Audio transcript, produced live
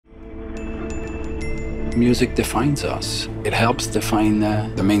Music defines us. It helps define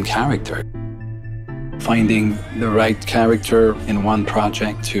the main character. Finding the right character in one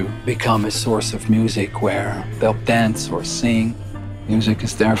project to become a source of music where they'll dance or sing. Music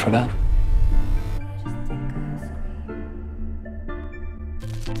is there for that.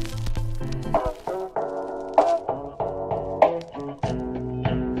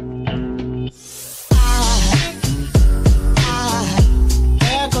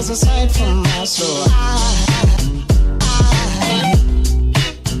 Aside from my soul,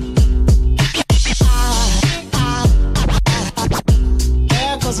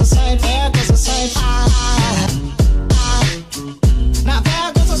 there goes a sight, there goes a sight. Now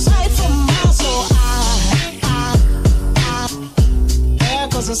there goes a sight from my soul. There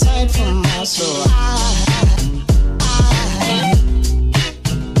goes a sight from my soul.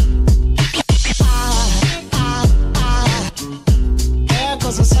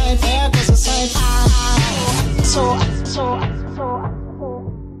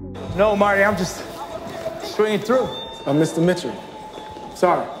 No, Marty, I'm just swinging through. I'm Mr. Mitchell.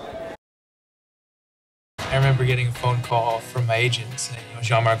 Sorry. I remember getting a phone call from my agent saying,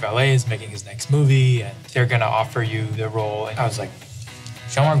 Jean-Marc Vallée is making his next movie and they're gonna offer you the role. And I was like,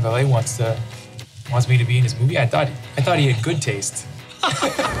 Jean-Marc Vallée wants me to be in his movie? I thought he had good taste.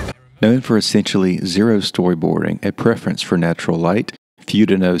 Known for essentially zero storyboarding, a preference for natural light, few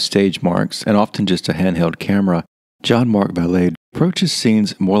to no stage marks, and often just a handheld camera, Jean-Marc Vallée approaches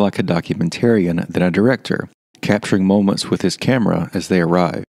scenes more like a documentarian than a director, capturing moments with his camera as they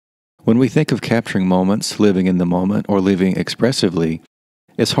arrive. When we think of capturing moments, living in the moment, or living expressively,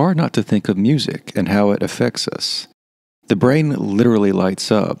 it's hard not to think of music and how it affects us. The brain literally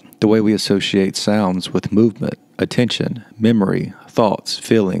lights up, the way we associate sounds with movement, attention, memory, thoughts,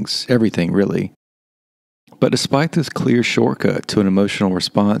 feelings, everything really. But despite this clear shortcut to an emotional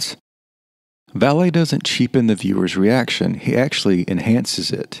response, Vallée doesn't cheapen the viewer's reaction, he actually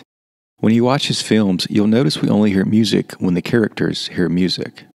enhances it. When you watch his films, you'll notice we only hear music when the characters hear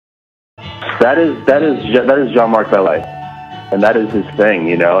music. That is Jean-Marc Vallée, and that is his thing,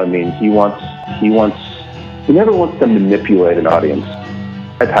 you know. I mean, he never wants to manipulate an audience.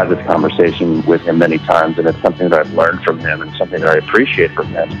 I've had this conversation with him many times, and it's something that I've learned from him and something that I appreciate from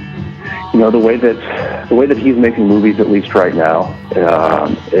him. You know, the way that he's making movies, at least right now,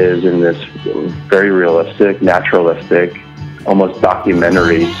 is in this very realistic, naturalistic, almost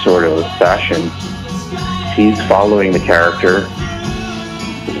documentary sort of fashion. He's following the character.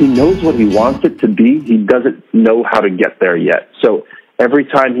 He knows what he wants it to be. He doesn't know how to get there yet. So every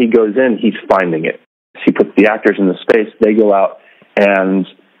time he goes in, he's finding it. He puts the actors in the space. They go out and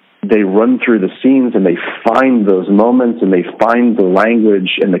they run through the scenes and they find those moments and they find the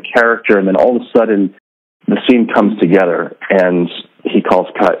language and the character, and then all of a sudden the scene comes together and he calls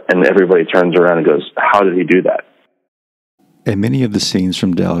cut and everybody turns around and goes, how did he do that? In many of the scenes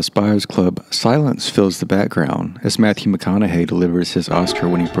from Dallas Buyers Club, silence fills the background as Matthew McConaughey delivers his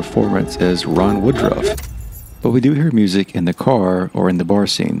Oscar-winning performance as Ron Woodruff. But we do hear music in the car or in the bar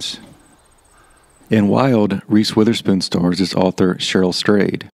scenes. In Wild, Reese Witherspoon stars as author Cheryl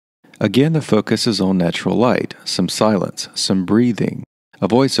Strayed. Again, the focus is on natural light, some silence, some breathing, a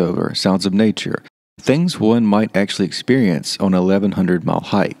voiceover, sounds of nature, things one might actually experience on a 1,100-mile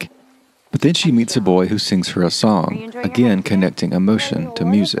hike. But then she meets a boy who sings her a song, again connecting emotion to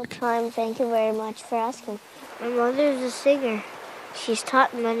music. Thank you very much for asking. My mother's a singer. She's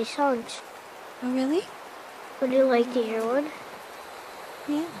taught many songs. Oh, really? Would you like to hear one?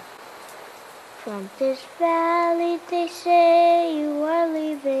 Yeah. From this valley they say you are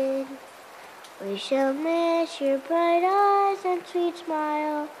leaving. We shall miss your bright eyes and sweet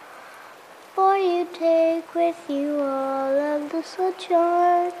smile, for you take with you all of the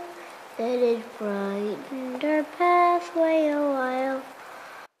sunshine that had brightened our pathway a while.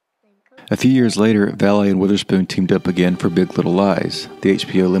 A few years later, Vallée and Witherspoon teamed up again for Big Little Lies, the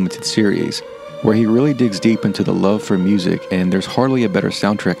HBO limited series, where he really digs deep into the love for music, and there's hardly a better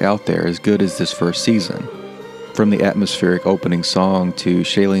soundtrack out there as good as this first season. From the atmospheric opening song to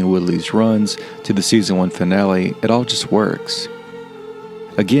Shailene Woodley's runs to the season 1 finale, it all just works.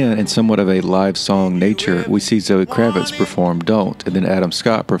 Again, in somewhat of a live song nature, we see Zoe Kravitz perform Don't, and then Adam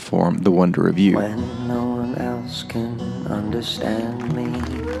Scott perform The Wonder of You. When no one else can understand me.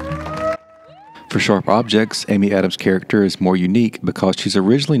 For Sharp Objects, Amy Adams' character is more unique because she's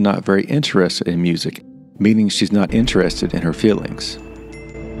originally not very interested in music, meaning she's not interested in her feelings.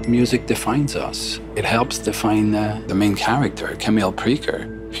 Music defines us. It helps define the main character, Camille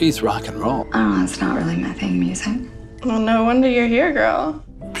Preaker. She's rock and roll. Oh, it's not really my thing, music. Well, no wonder you're here, girl.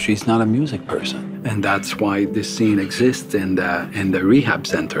 She's not a music person. And that's why this scene exists in the rehab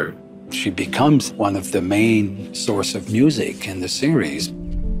center. She becomes one of the main source of music in the series.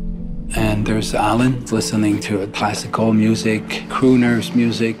 And there's Alan listening to classical music, crooners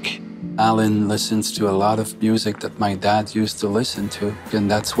music. Alan listens to a lot of music that my dad used to listen to, and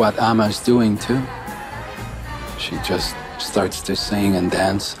that's what Amma's doing too. She just starts to sing and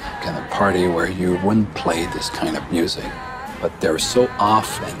dance at a party where you wouldn't play this kind of music. But they're so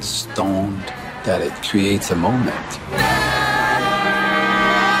off and stoned that it creates a moment.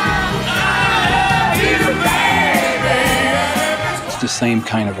 It's the same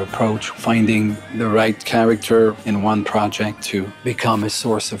kind of approach, finding the right character in one project to become a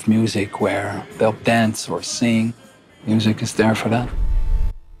source of music where they'll dance or sing. Music is there for that.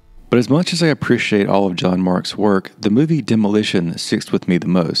 But as much as I appreciate all of Jean-Marc's work, the movie Demolition sticks with me the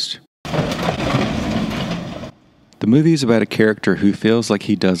most. The movie is about a character who feels like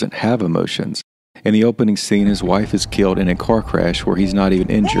he doesn't have emotions. In the opening scene, his wife is killed in a car crash where he's not even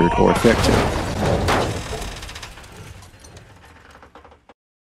injured or affected.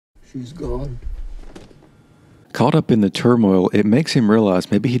 She's gone. Caught up in the turmoil, it makes him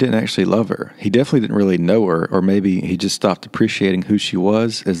realize maybe he didn't actually love her. He definitely didn't really know her, or maybe he just stopped appreciating who she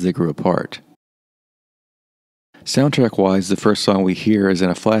was as they grew apart. Soundtrack-wise, the first song we hear is in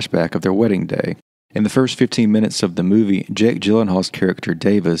a flashback of their wedding day. In the first 15 minutes of the movie, Jake Gyllenhaal's character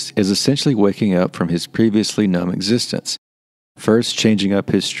Davis is essentially waking up from his previously numb existence, first changing up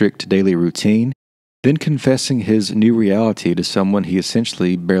his strict daily routine, then confessing his new reality to someone he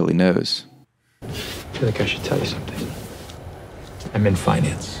essentially barely knows. I feel like I should tell you something. I'm in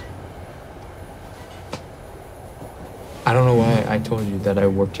finance. I don't know why I told you that I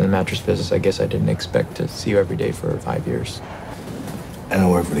worked in the mattress business. I guess I didn't expect to see you every day for 5 years. I don't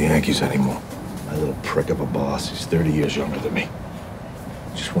work for the Yankees anymore. My little prick of a boss, he's 30 years younger than me.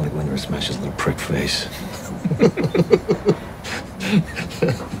 Just want to go in there and smash his little prick face.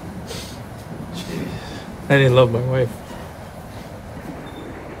 I didn't love my wife.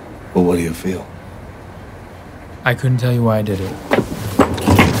 Well, what do you feel? I couldn't tell you why I did it.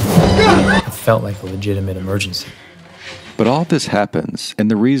 It felt like a legitimate emergency. But all this happens, and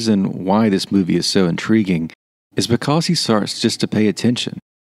the reason why this movie is so intriguing is because he starts just to pay attention.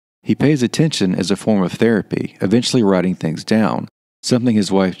 He pays attention as a form of therapy, eventually writing things down, something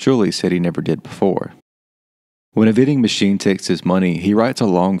his wife Julie said he never did before. When a vending machine takes his money, he writes a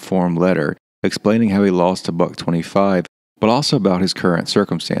long-form letter explaining how he lost $1.25, but also about his current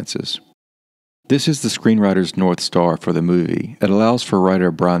circumstances. This is the screenwriter's North Star for the movie. It allows for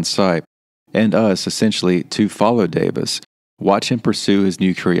writer Brian Sipe and us, essentially, to follow Davis, watch him pursue his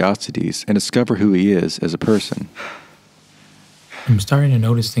new curiosities, and discover who he is as a person. I'm starting to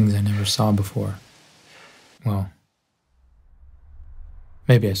notice things I never saw before. Well,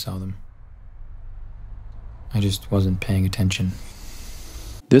 maybe I saw them. I just wasn't paying attention.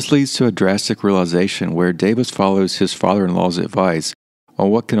 This leads to a drastic realization where Davis follows his father-in-law's advice on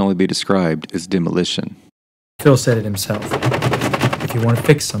what can only be described as demolition. Phil said it himself. If you want to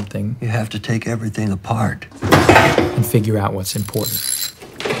fix something, You have to take everything apart. and figure out what's important.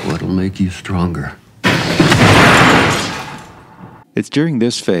 What'll make you stronger? It's during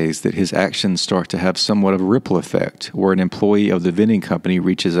this phase that his actions start to have somewhat of a ripple effect, where an employee of the vending company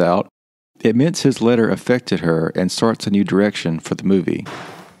reaches out, admits his letter affected her, and starts a new direction for the movie.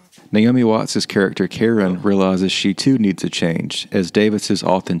 Naomi Watts' character Karen realizes she too needs a change, as Davis's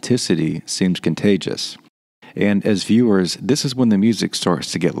authenticity seems contagious. And as viewers, this is when the music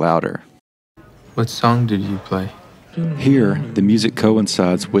starts to get louder. What song did you play? Here, the music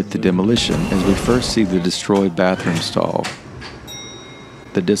coincides with the demolition as we first see the destroyed bathroom stall,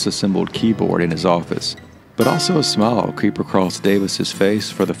 the disassembled keyboard in his office, but also a smile creep across Davis's face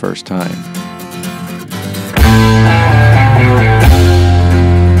for the first time.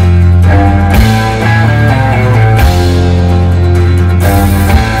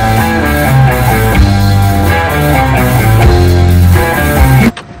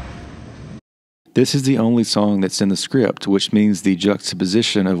 This is the only song that's in the script, which means the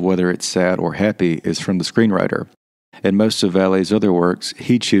juxtaposition of whether it's sad or happy is from the screenwriter. In most of Vallée's other works,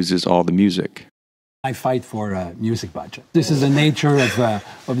 he chooses all the music. I fight for a music budget. This is the nature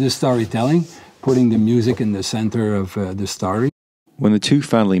of the storytelling, putting the music in the center of the story. When the two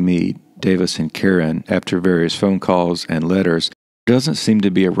finally meet, Davis and Karen, after various phone calls and letters, there doesn't seem to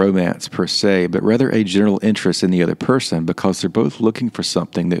be a romance per se, but rather a general interest in the other person because they're both looking for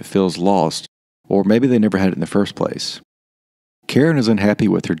something that feels lost, or maybe they never had it in the first place. Karen is unhappy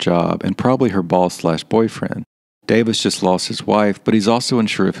with her job and probably her boss/boyfriend. Davis just lost his wife, but he's also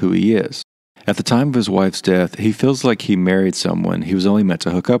unsure of who he is. At the time of his wife's death, he feels like he married someone he was only meant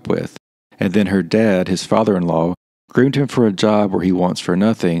to hook up with. And then her dad, his father-in-law, groomed him for a job where he wants for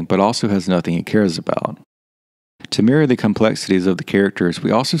nothing, but also has nothing he cares about. To mirror the complexities of the characters,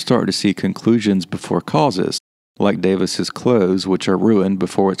 we also start to see conclusions before causes, like Davis's clothes, which are ruined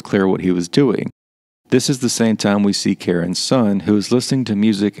before it's clear what he was doing. This is the same time we see Karen's son, who is listening to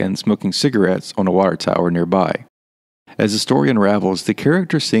music and smoking cigarettes on a water tower nearby. As the story unravels, the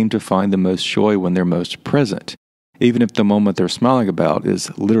characters seem to find the most joy when they're most present, even if the moment they're smiling about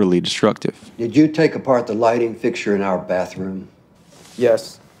is literally destructive. Did you take apart the lighting fixture in our bathroom?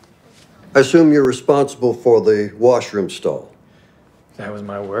 Yes. I assume you're responsible for the washroom stall. That was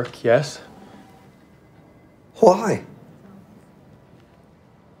my work, yes. Why?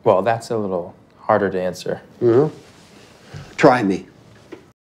 Well, that's a little harder to answer. Try me.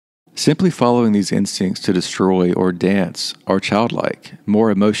 Simply following these instincts to destroy or dance are childlike,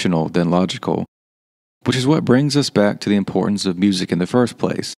 more emotional than logical, which is what brings us back to the importance of music in the first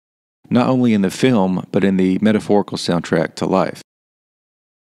place, not only in the film, but in the metaphorical soundtrack to life.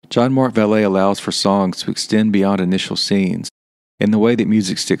 Jean-Marc Vallée allows for songs to extend beyond initial scenes in the way that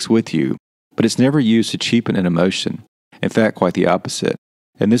music sticks with you, but it's never used to cheapen an emotion, in fact quite the opposite.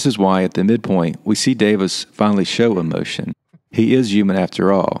 And this is why at the midpoint we see Davis finally show emotion. He is human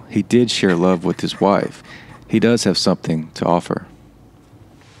after all. He did share love with his wife. He does have something to offer.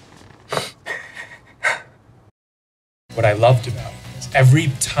 What I loved about it is every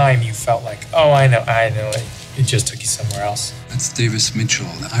time you felt like, oh, I know, it just took you somewhere else. That's Davis Mitchell.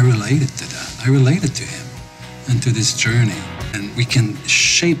 I related to that. I related to him and to this journey. And we can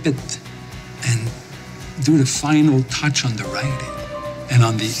shape it and do the final touch on the writing and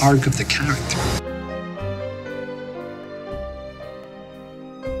on the arc of the character.